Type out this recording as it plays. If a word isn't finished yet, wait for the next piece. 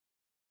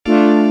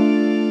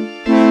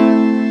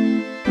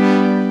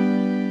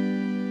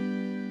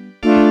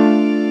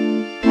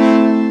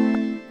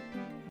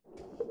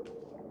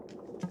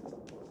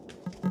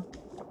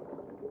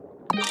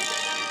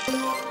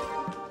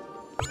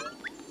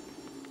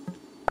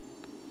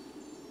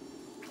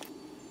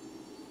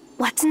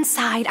What's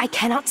inside I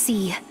cannot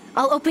see.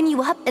 I'll open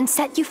you up and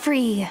set you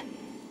free.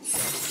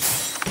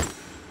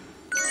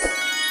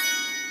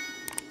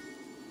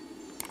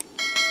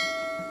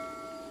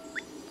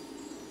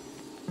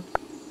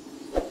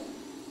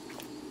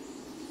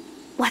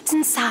 What's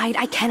inside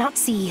I cannot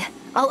see.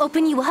 I'll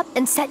open you up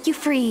and set you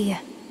free.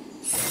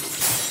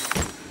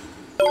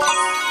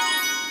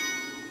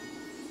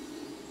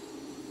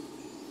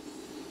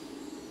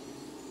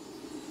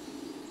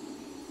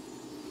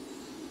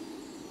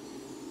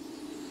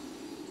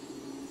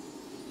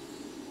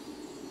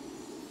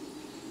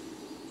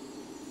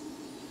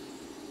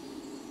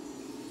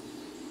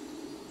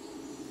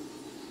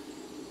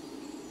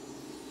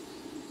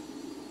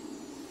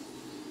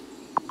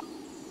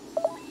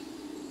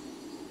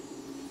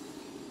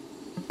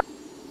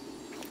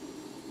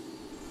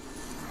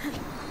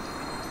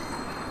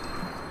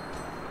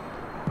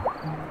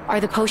 Are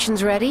the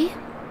potions ready?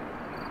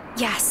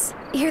 Yes,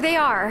 here they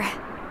are.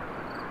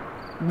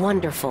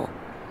 Wonderful.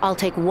 I'll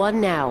take one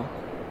now.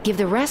 Give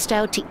the rest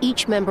out to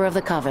each member of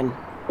the coven.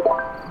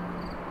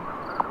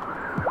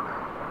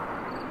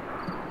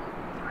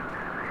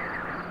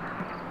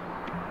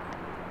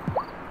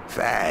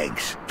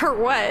 Thanks. For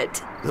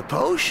what? The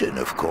potion,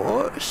 of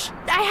course.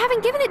 I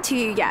haven't given it to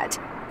you yet.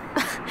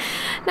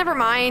 Never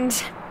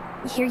mind.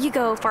 Here you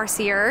go,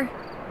 Farseer.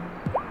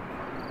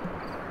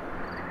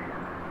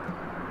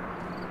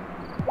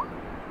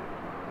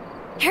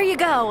 Here you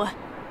go.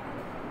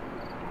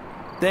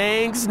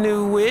 Thanks,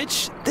 new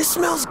witch. This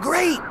smells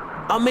great.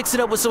 I'll mix it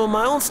up with some of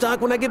my own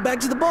stock when I get back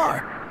to the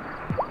bar.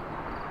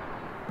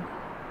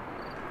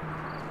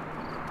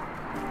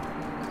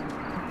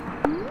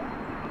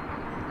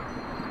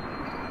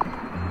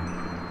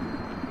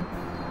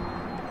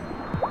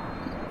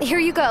 Here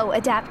you go,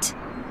 Adept.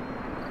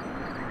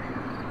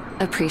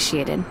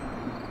 Appreciated.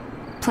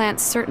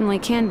 Plants certainly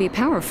can be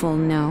powerful,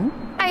 no?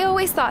 I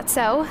always thought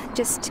so,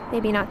 just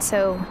maybe not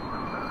so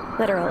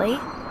literally.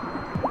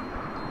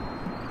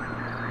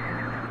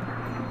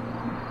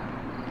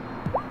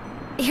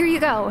 Here you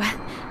go,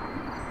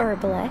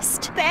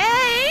 Herbalist.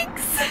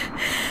 Thanks!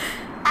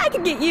 I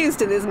can get used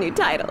to this new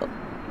title.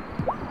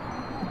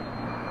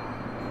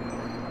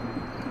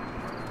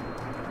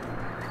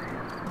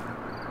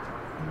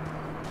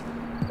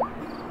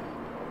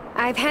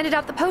 I've handed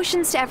out the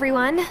potions to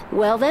everyone.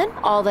 Well then,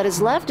 all that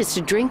is left is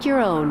to drink your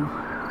own.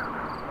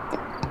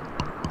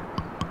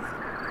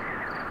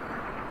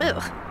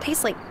 Ugh,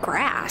 tastes like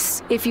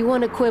grass. If you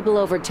want to quibble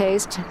over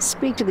taste,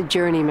 speak to the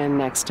journeyman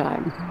next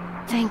time.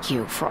 Thank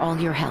you for all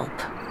your help.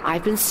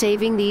 I've been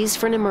saving these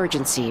for an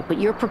emergency, but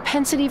your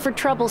propensity for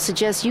trouble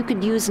suggests you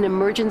could use an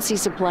emergency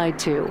supply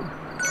too.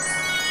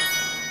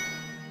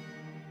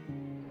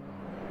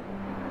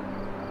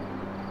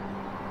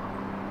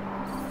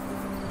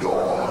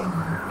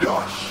 Dawn,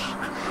 dusk,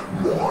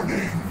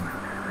 morning,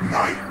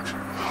 night.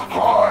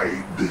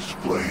 Hide this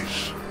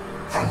place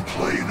from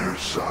plainer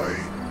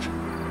sight.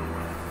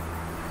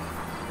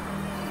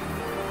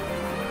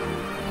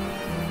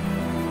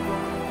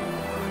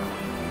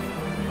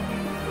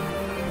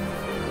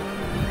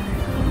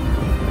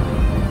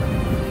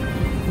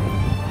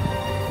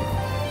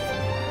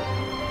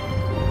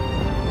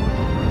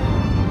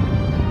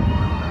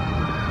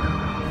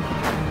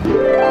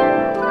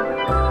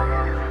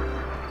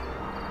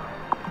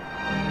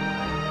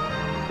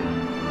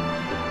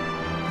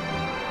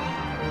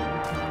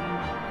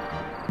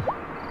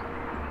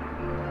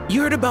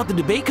 You heard about the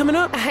debate coming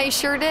up? I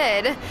sure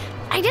did.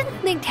 I didn't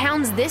think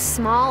towns this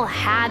small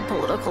had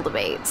political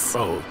debates.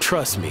 Oh,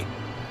 trust me.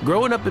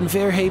 Growing up in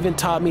Fairhaven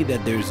taught me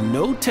that there's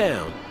no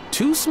town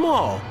too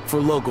small for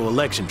local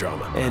election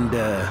drama.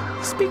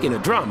 And, speaking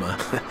of drama,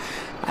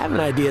 I have an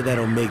idea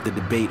that'll make the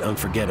debate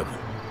unforgettable.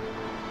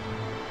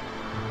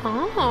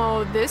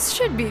 Oh, this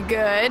should be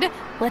good.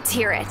 Let's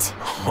hear it.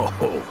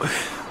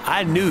 Oh,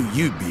 I knew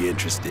you'd be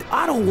interested.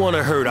 I don't want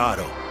to hurt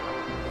Otto,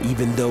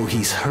 even though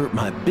he's hurt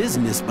my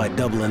business by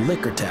doubling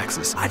liquor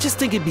taxes. I just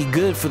think it'd be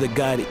good for the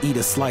guy to eat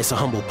a slice of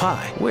humble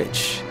pie,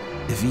 which,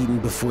 if eaten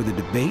before the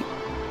debate,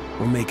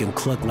 will make him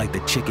cluck like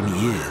the chicken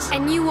he is.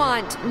 And you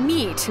want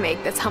me to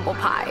make this humble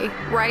pie,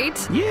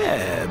 right?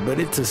 Yeah, but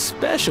it's a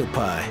special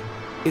pie.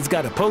 It's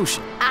got a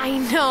potion. I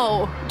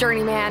know,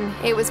 journeyman.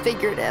 It was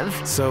figurative.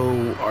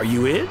 So, are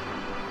you in?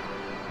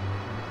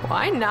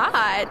 Why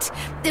not?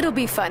 It'll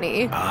be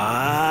funny.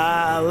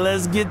 Ah,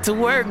 let's get to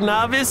work,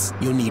 novice.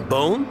 You'll need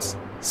bones,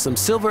 some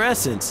silver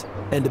essence,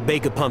 and to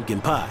bake a pumpkin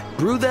pie.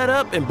 Brew that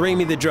up and bring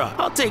me the drop.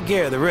 I'll take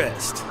care of the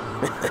rest.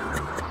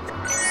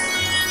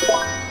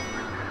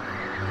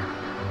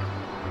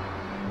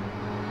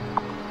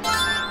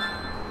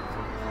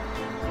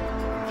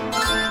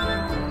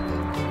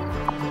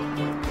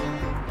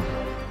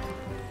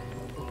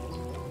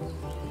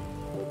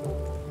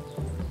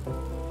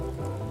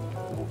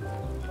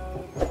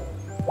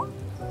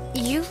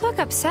 You look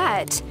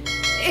upset.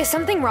 Is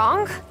something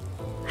wrong?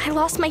 I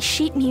lost my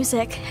sheet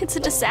music. It's a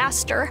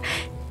disaster.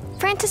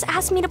 Francis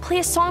asked me to play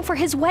a song for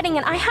his wedding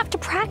and I have to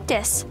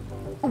practice.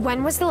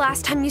 When was the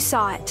last time you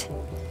saw it?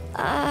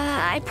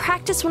 I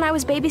practiced when I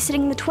was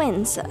babysitting the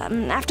twins,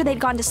 after they'd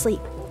gone to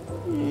sleep.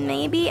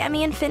 maybe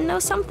Emmy and Finn know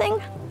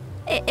something?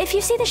 If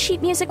you see the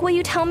sheet music, will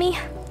you tell me?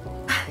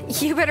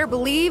 You better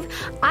believe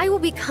I will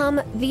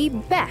become the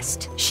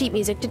best sheet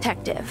music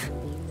detective.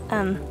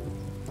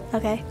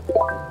 Okay.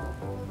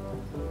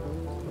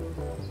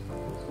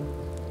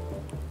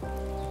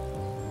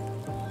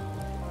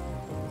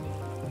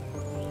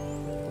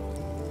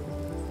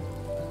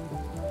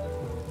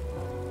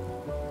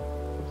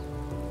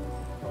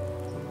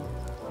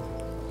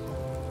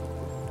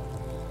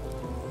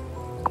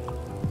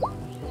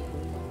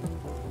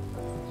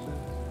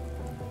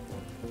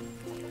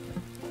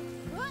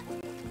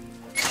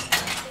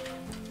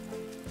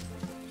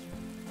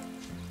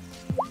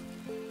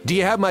 Do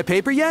you have my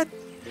paper yet?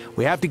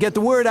 We have to get the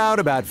word out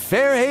about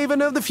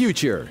Fairhaven of the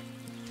future.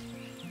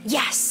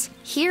 Yes,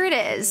 here it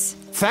is.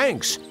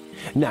 Thanks.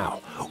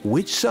 Now,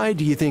 which side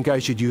do you think I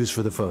should use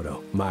for the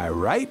photo? My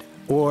right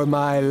or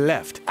my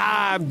left?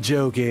 I'm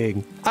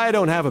joking. I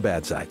don't have a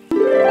bad side.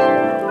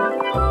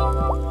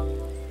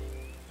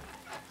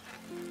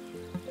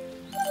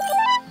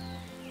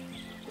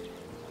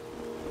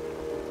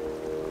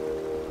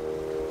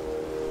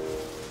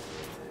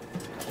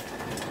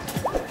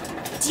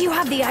 Do you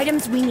have the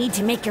items we need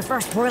to make your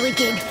first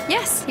whirligig?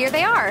 Yes, here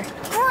they are.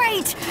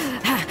 Great!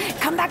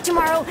 Come back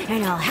tomorrow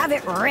and I'll have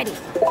it ready.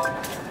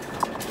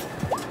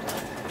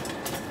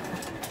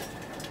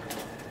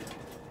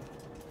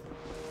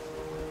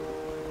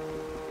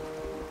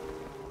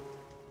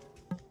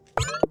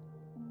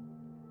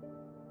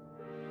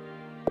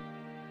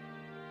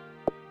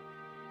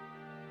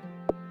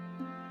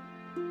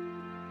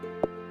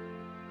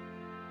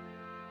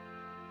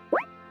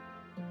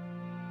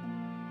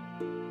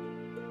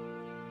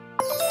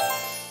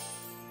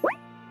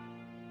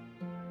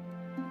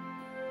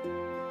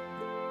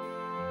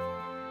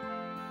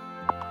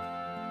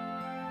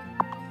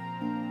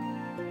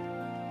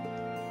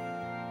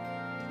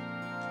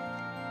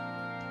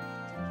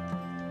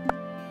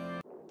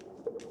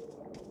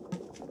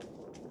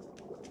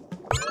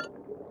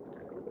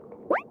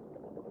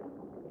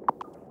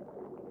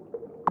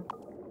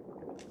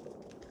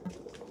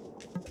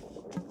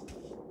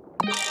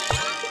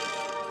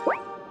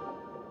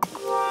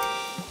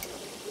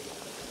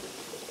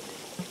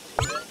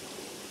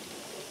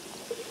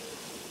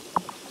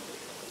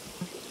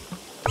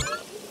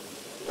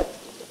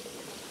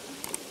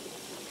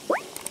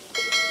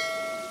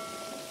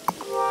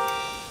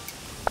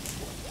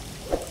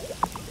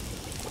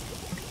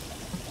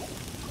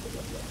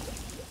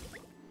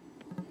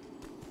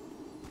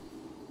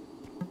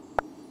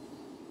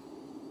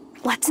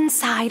 What's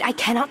inside I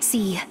cannot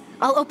see.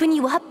 I'll open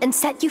you up and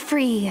set you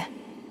free.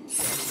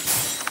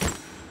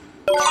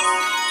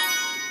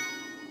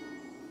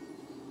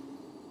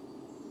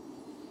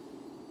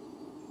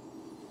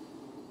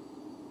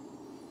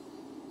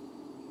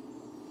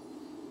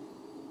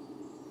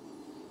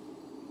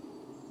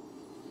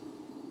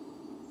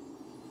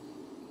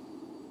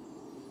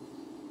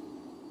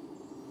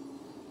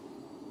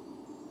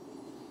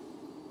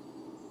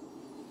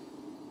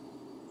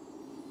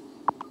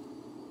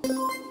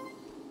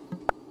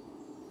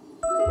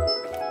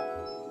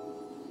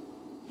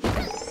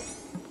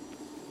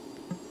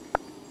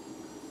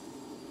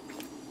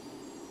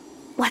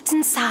 What's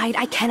inside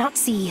I cannot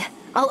see.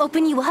 I'll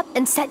open you up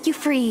and set you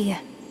free.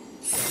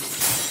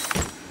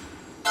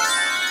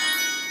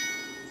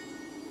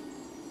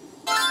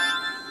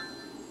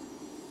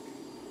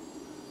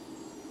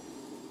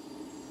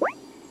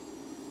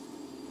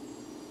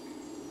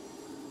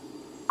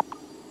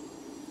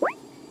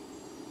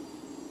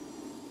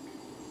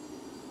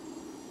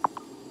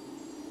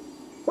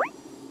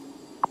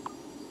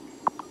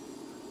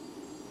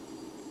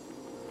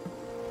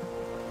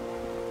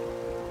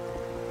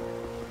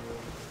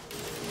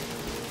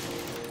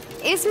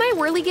 Is my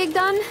whirligig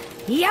done?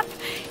 Yep,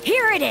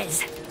 here it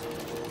is.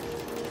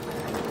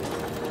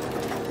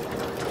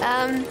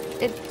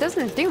 It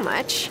doesn't do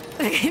much.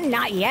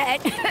 Not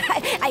yet.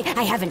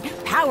 I haven't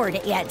powered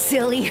it yet,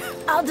 silly.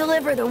 I'll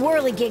deliver the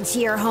whirligigs to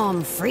your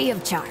home free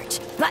of charge.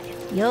 But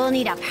you'll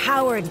need a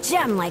powered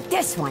gem like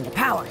this one to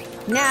power it.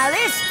 Now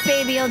this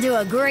baby'll do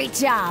a great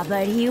job,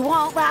 but he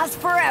won't last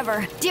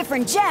forever.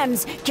 Different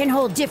gems can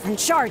hold different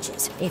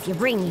charges. If you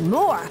bring me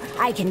more,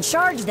 I can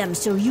charge them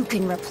so you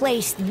can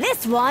replace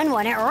this one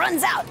when it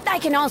runs out. I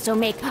can also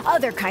make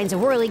other kinds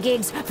of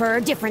whirligigs for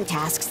different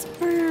tasks.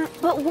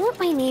 But won't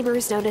my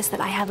neighbors notice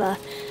that I have a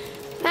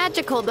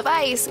magical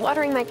device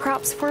watering my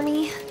crops for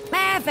me?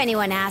 If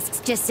anyone asks,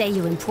 just say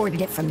you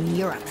imported it from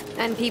Europe.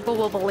 And people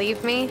will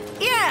believe me?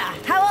 Yeah,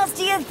 how else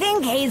do you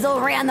think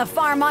Hazel ran the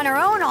farm on her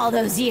own all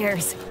those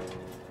years?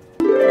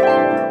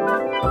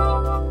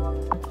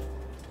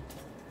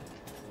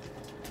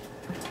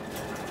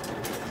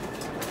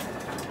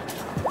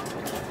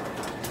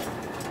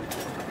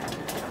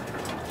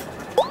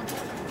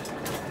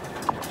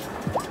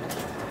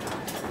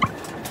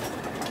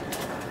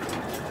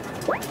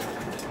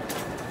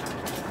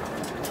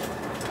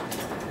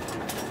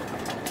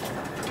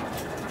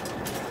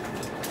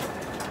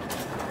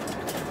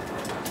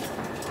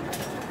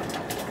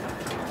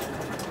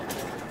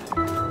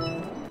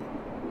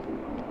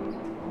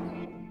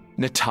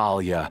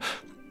 Natalia,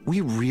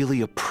 we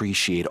really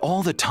appreciate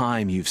all the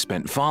time you've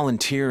spent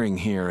volunteering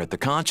here at the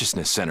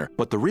Consciousness Center,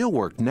 but the real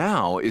work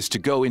now is to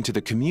go into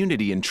the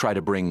community and try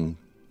to bring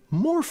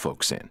more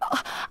folks in.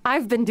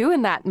 I've been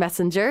doing that,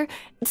 Messenger.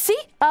 See,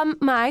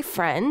 my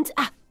friend,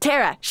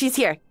 Tara, she's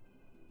here.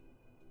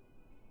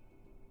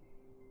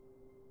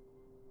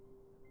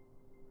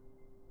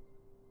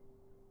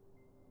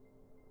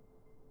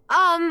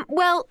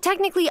 Well,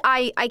 technically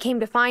I came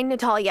to find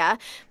Natalia.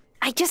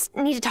 I just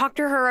need to talk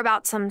to her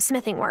about some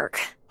smithing work.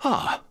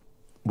 Ah,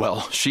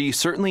 well, she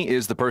certainly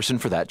is the person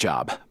for that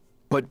job.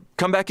 But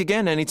come back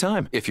again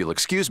anytime. If you'll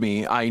excuse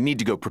me, I need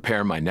to go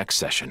prepare my next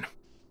session.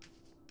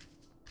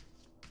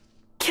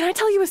 Can I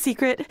tell you a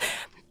secret?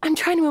 I'm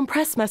trying to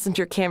impress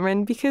Messenger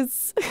Cameron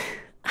because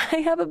I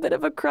have a bit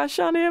of a crush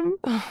on him.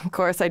 Of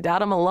course, I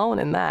doubt I'm alone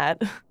in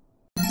that.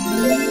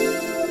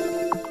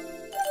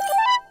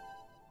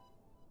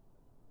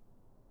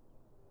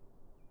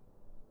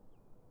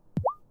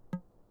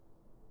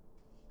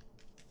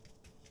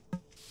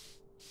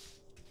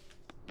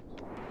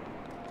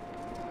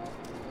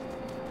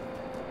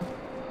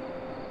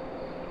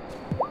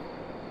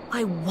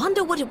 I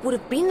wonder what it would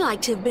have been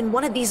like to have been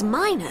one of these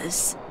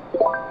miners.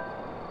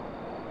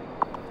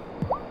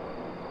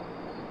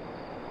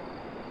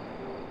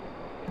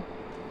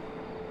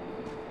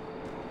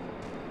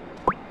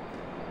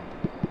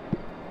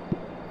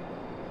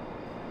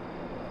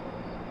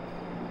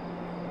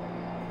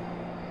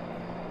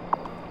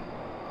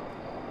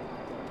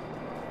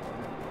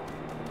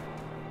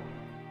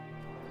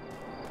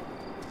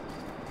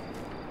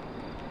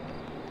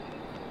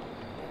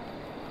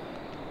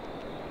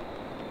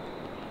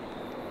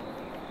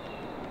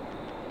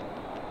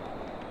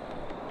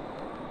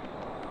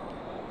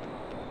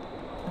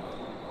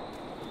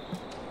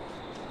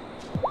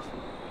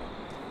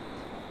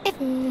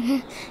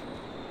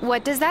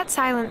 What does that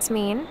silence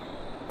mean?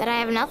 That I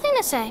have nothing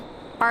to say.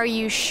 Are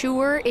you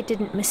sure it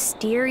didn't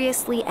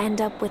mysteriously end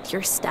up with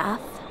your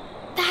stuff?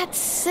 That's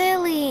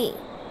silly.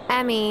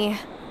 Emmy.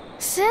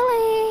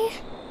 Silly.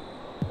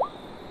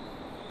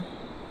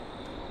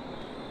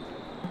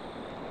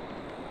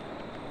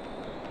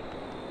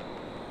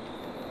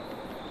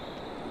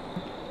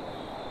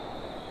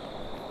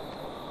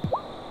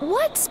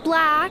 What's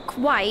black,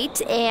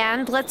 white,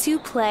 and lets you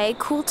play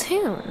cool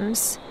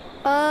tunes?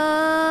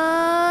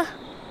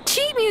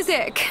 Sheet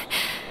music!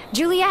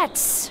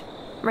 Juliets.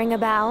 Ring a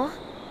bell?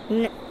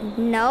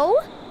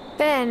 No?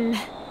 Then,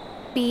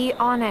 be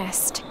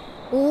honest.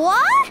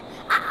 What?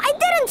 I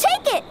didn't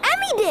take it!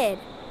 Emmy did!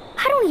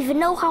 I don't even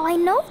know how I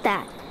know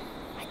that.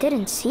 I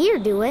didn't see her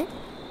do it.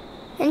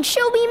 And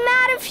she'll be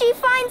mad if she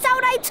finds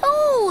out I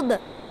told!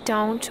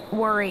 Don't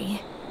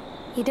worry.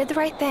 You did the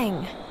right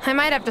thing. I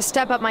might have to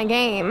step up my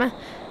game.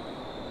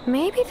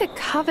 Maybe the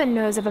Coven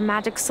knows of a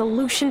magic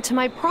solution to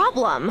my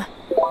problem.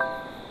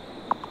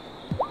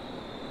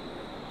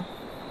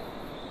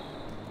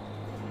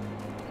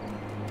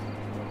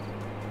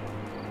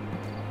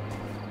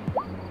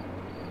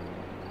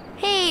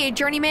 Hey,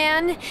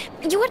 Journeyman.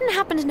 You wouldn't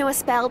happen to know a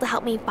spell to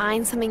help me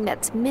find something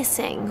that's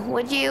missing,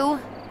 would you?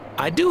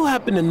 I do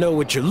happen to know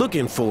what you're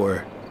looking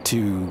for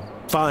to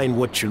find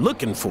what you're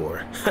looking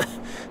for.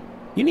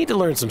 You need to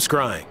learn some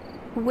scrying.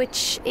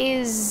 Which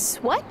is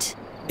what?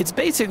 It's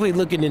basically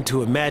looking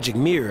into a magic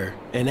mirror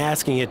and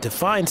asking it to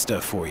find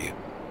stuff for you.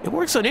 It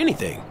works on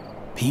anything.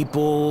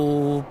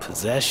 People,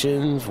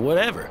 possessions,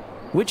 whatever.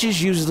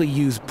 Witches usually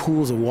use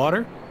pools of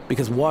water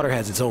because water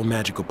has its own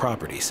magical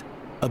properties.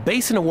 A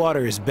basin of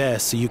water is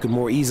best so you can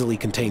more easily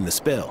contain the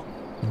spell.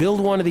 Build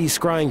one of these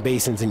scrying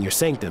basins in your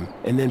sanctum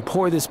and then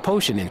pour this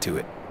potion into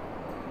it.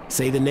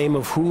 Say the name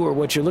of who or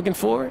what you're looking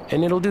for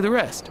and it'll do the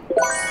rest.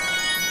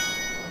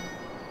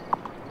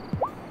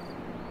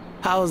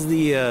 How's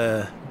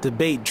the,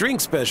 debate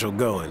drink special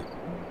going?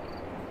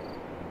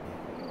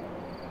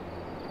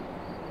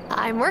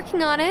 I'm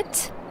working on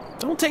it.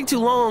 Don't take too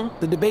long.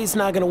 The debate's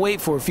not gonna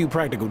wait for a few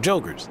practical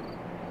jokers.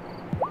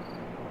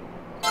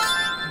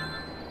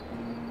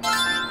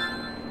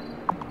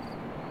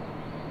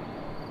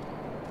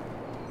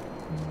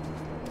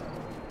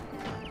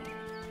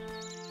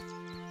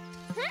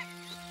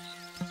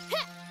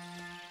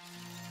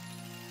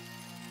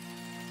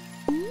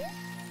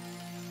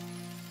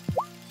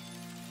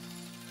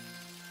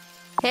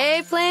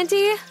 Hey,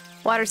 Planty.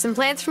 Water some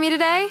plants for me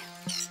today?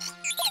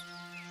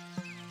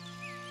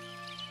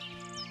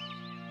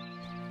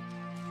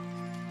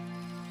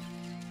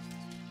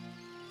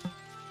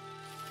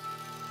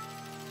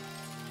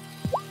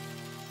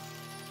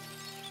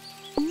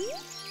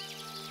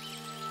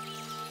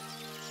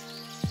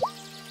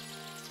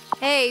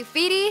 Hey,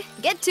 Feedy,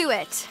 get to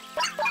it.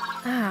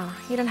 Oh,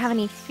 you don't have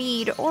any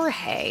feed or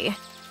hay.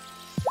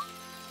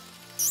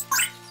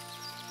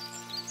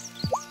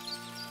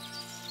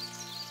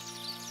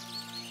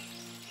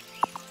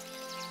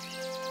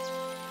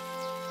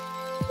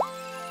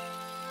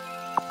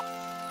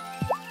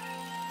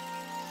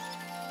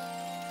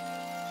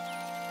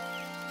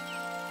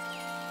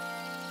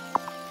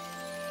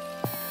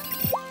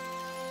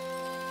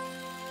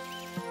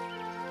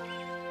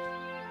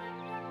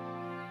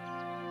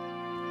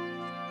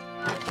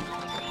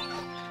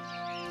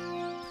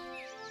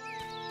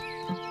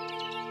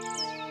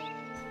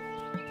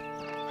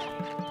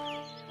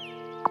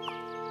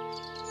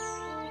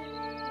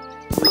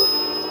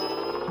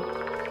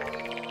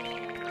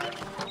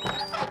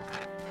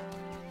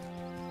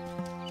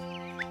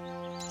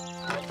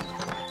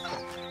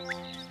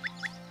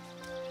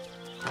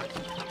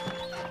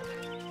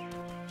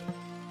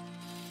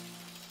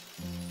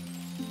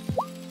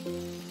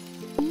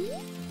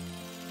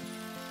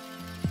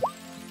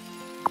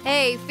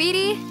 Hey,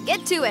 Feedy,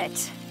 get to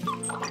it.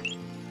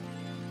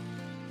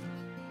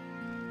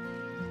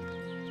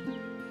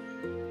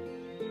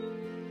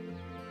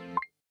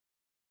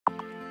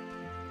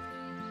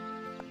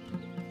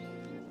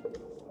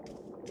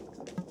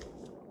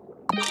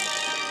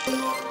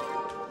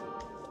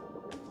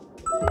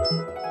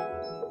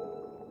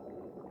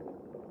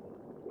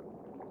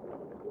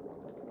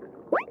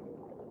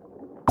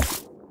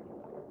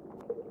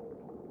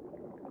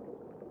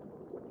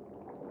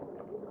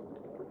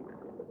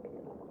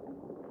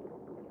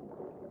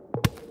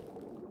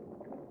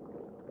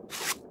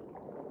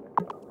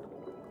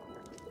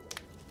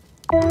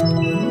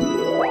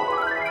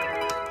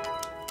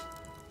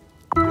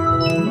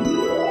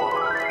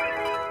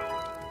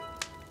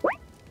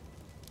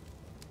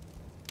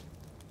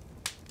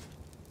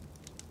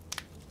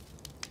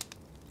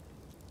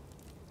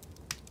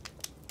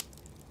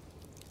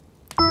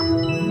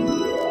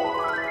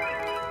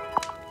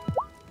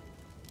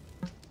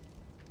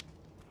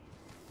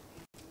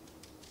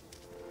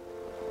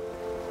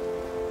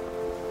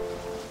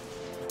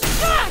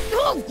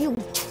 You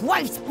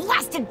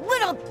twice-blasted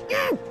little...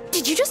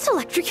 Did you just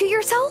electrocute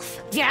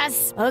yourself?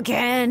 Yes,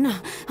 again.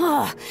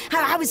 Oh,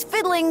 I was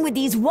fiddling with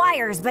these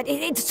wires, but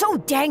it's so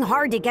dang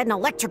hard to get an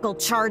electrical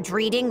charge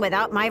reading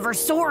without my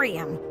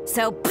versorium.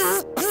 So,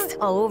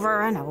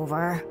 over and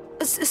over.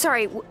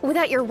 Sorry,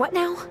 without your what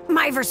now?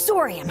 My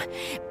versorium.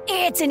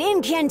 It's an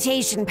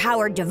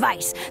incantation-powered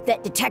device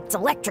that detects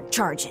electric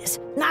charges.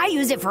 I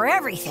use it for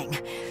everything.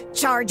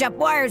 Charge up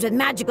wires with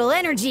magical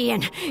energy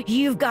and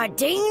you've got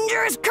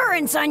dangerous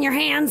currents on your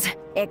hands.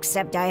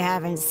 Except I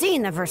haven't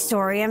seen the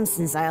versorium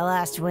since I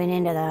last went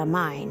into the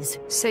mines.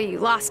 So you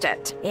lost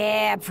it?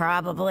 Yeah,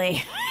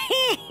 probably.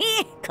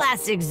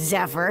 Classic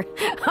Zephyr.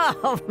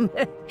 Oh,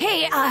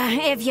 hey,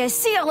 if you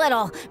see a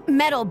little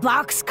metal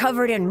box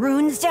covered in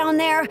runes down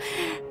there,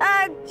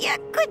 yeah,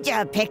 could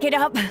you pick it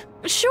up?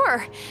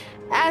 Sure,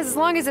 as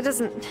long as it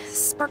doesn't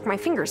spark my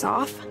fingers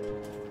off.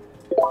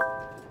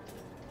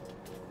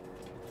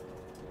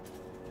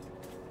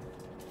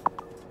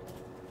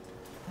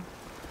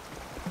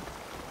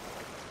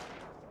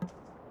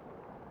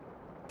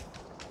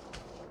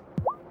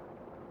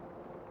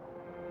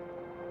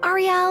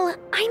 Ariel,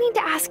 I need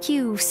to ask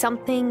you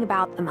something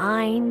about the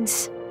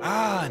mines.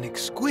 Ah, an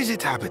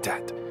exquisite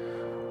habitat.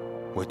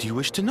 What do you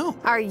wish to know?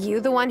 Are you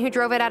the one who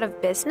drove it out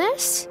of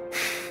business?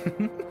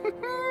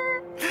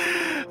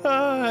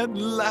 At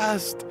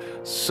last,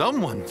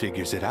 someone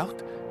figures it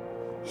out.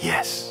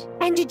 Yes.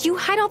 And did you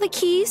hide all the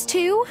keys,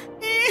 too?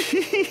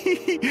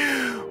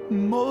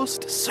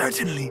 Most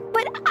certainly.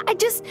 But I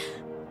just...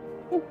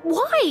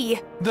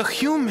 Why? The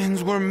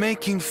humans were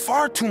making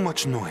far too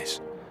much noise.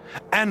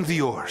 And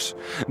the ores.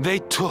 They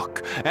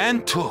took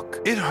and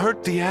took. It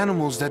hurt the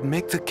animals that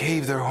make the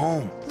cave their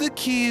home. The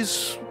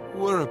keys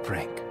were a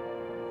prank.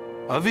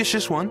 A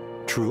vicious one,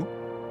 true.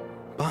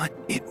 But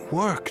it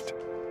worked.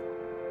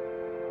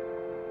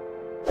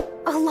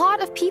 A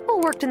lot of people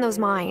worked in those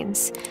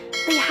mines.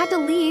 They had to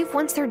leave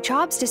once their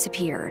jobs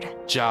disappeared.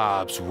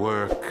 Jobs,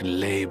 work,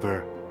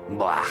 labor,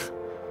 blah.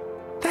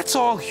 That's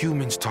all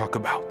humans talk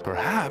about.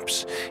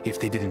 Perhaps, if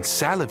they didn't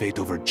salivate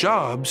over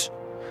jobs,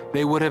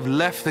 they would have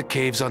left the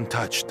caves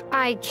untouched.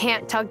 I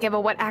can't tell Giva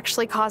what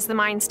actually caused the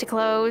mines to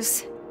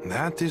close.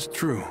 That is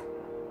true.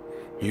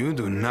 You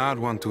do not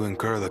want to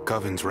incur the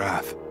Coven's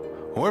wrath.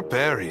 Or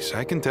Perry's,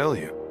 I can tell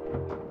you.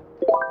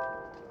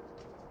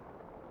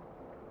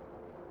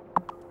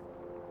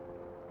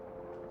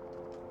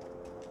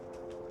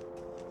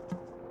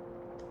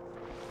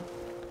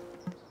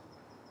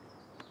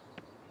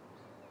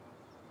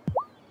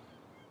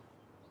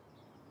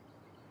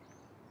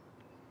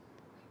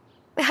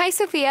 Hi,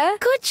 Sophia.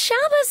 Good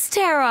Shabbos,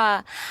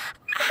 Tara.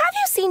 Have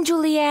you seen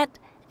Juliet?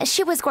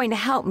 She was going to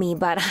help me,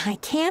 but I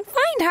can't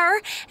find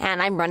her,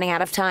 and I'm running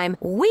out of time.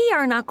 We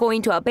are not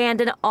going to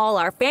abandon all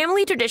our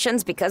family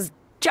traditions because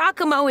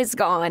Giacomo is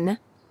gone.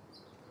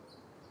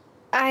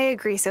 I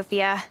agree,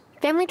 Sophia.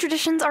 Family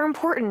traditions are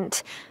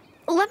important.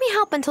 Let me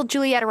help until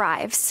Juliet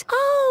arrives.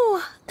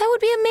 Oh, that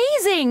would be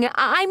amazing.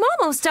 I'm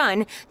almost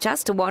done.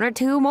 Just one or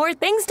two more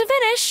things to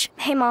finish.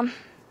 Hey, Mom.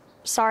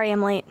 Sorry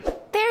I'm late.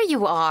 There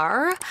you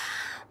are.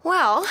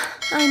 Well,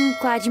 I'm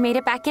glad you made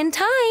it back in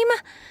time.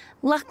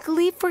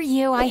 Luckily for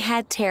you, I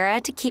had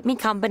Tara to keep me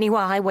company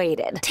while I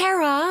waited.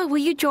 Tara, will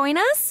you join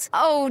us?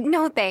 Oh,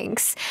 no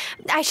thanks.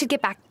 I should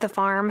get back to the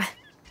farm.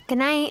 Good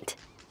night.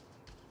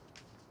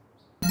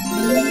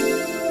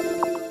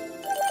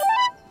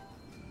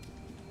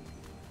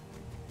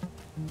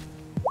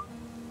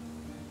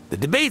 The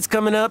debate's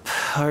coming up.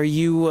 Are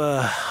you,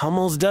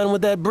 almost done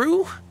with that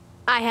brew?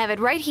 I have it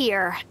right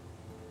here.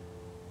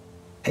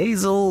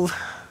 Hazel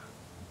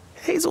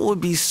would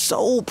be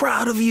so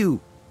proud of you.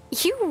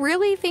 You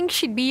really think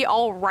she'd be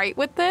all right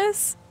with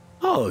this?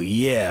 Oh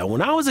yeah,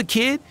 when I was a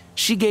kid,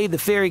 she gave the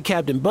fairy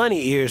captain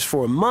bunny ears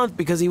for a month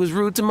because he was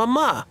rude to my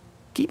ma.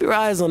 Keep your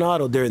eyes on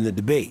Otto during the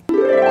debate.